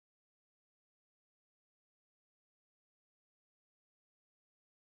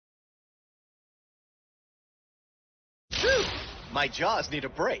My jaws need a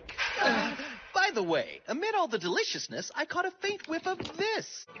break. By the way, amid all the deliciousness, I caught a faint whiff of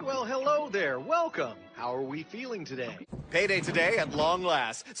this. Well, hello there. Welcome. How are we feeling today? Payday today at long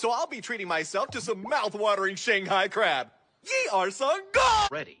last, so I'll be treating myself to some mouth-watering Shanghai crab. Ye are sung go!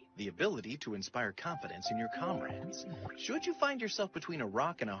 Ready. The ability to inspire confidence in your comrades. Should you find yourself between a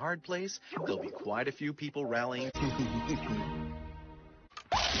rock and a hard place, there'll be quite a few people rallying.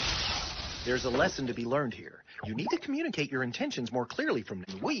 There's a lesson to be learned here. You need to communicate your intentions more clearly from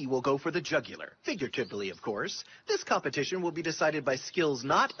now. We will go for the jugular. Figuratively, of course. This competition will be decided by skills,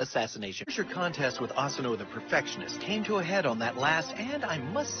 not assassination. Your contest with Asano the Perfectionist came to a head on that last, and I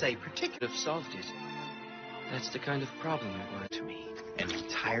must say, particularly solved it. That's the kind of problem it was to me. An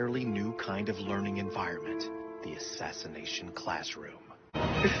entirely new kind of learning environment. The assassination classroom.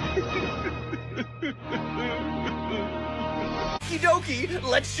 Okie dokie,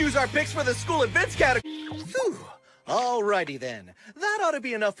 let's choose our picks for the school events category. Phew. Alrighty then. That ought to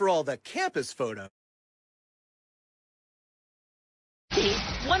be enough for all the campus photos.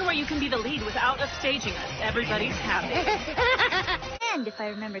 One where you can be the lead without upstaging us. Everybody's happy. And if I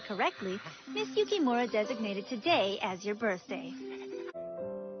remember correctly, Miss Yukimura designated today as your birthday.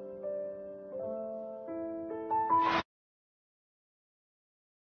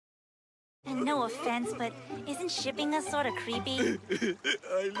 And no offense, but isn't shipping us sort of creepy?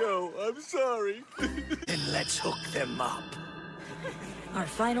 I know, I'm sorry. Then let's hook them up. Our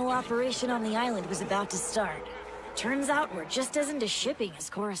final operation on the island was about to start. Turns out we're just as into shipping as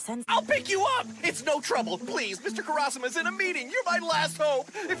KORO Senei. I'll pick you up! It's no trouble. Please, Mr. Karasuma's in a meeting. You're my last hope.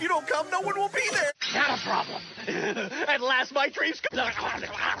 If you don't come, no one will be there. Not a problem. At last, my dreams come.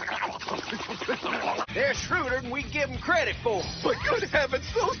 They're shrewder than we give them credit for. But good heavens,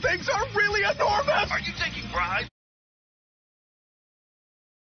 those things are really enormous! Are you taking bribes?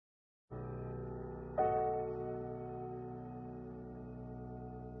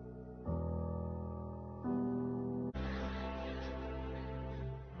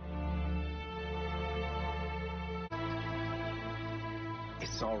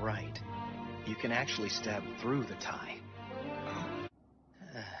 It's all right. You can actually stab through the tie.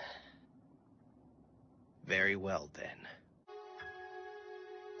 Very well, then.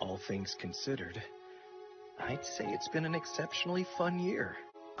 All things considered, I'd say it's been an exceptionally fun year.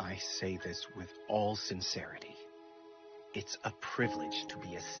 I say this with all sincerity. It's a privilege to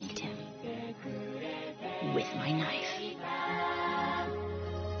be a With my knife.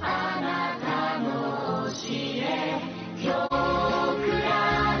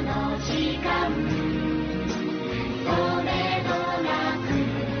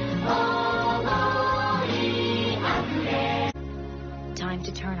 Time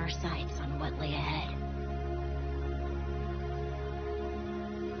to turn our sights on what lay ahead.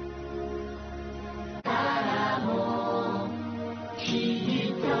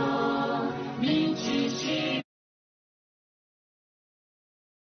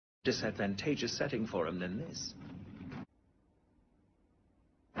 Disadvantageous setting for him than this.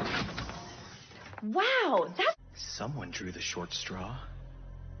 Wow, that's... Someone drew the short straw.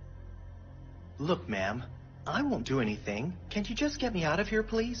 Look, ma'am, I won't do anything. Can't you just get me out of here,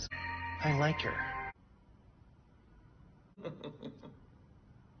 please? I like her.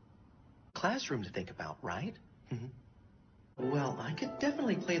 Classroom to think about, right? Well, I could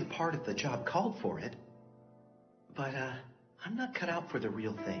definitely play the part if the job called for it. But, I'm not cut out for the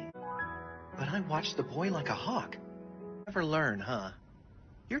real thing. But I watched the boy like a hawk. Never learn, huh?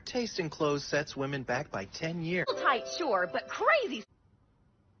 Your taste in clothes sets women back by 10 years. tight, sure, but crazy.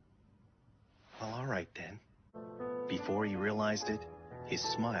 Well, all right then. Before he realized it, his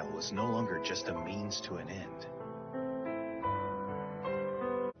smile was no longer just a means to an end.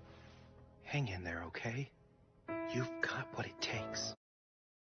 Hang in there, okay? You've got what it takes.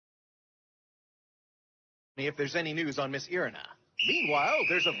 If there's any news on Miss Irina. Meanwhile,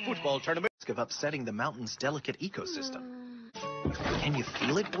 there's a football tournament of upsetting the mountain's delicate ecosystem. Can you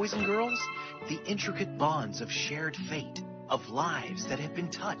feel it, boys and girls? The intricate bonds of shared fate, of lives that have been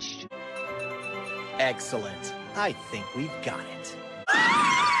touched. Excellent. I think we've got it.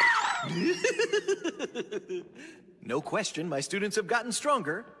 No question, my students have gotten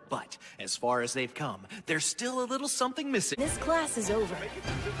stronger, but as far as they've come, there's still a little something missing. This class is over.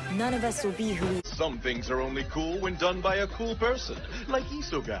 None of us will be who we... Some things are only cool when done by a cool person, like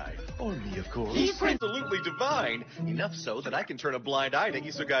Isogai, or me, of course. He's absolutely divine, enough so that I can turn a blind eye to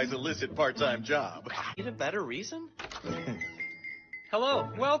Isogai's illicit part-time job. Need a better reason?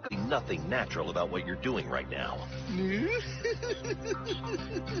 Hello, welcome. Nothing natural about what you're doing right now.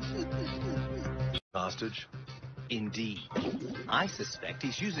 Hostage? Indeed. I suspect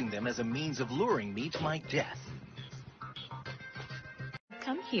he's using them as a means of luring me to my death.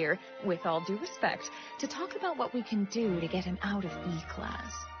 come here, with all due respect, to talk about what we can do to get him out of B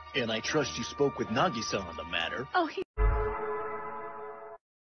class. And I trust you spoke with Nagi-san on the matter. Oh, he...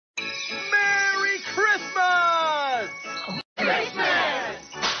 Merry Christmas! Christmas!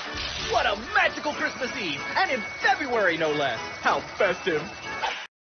 What a magical Christmas Eve! And in February, no less! How festive!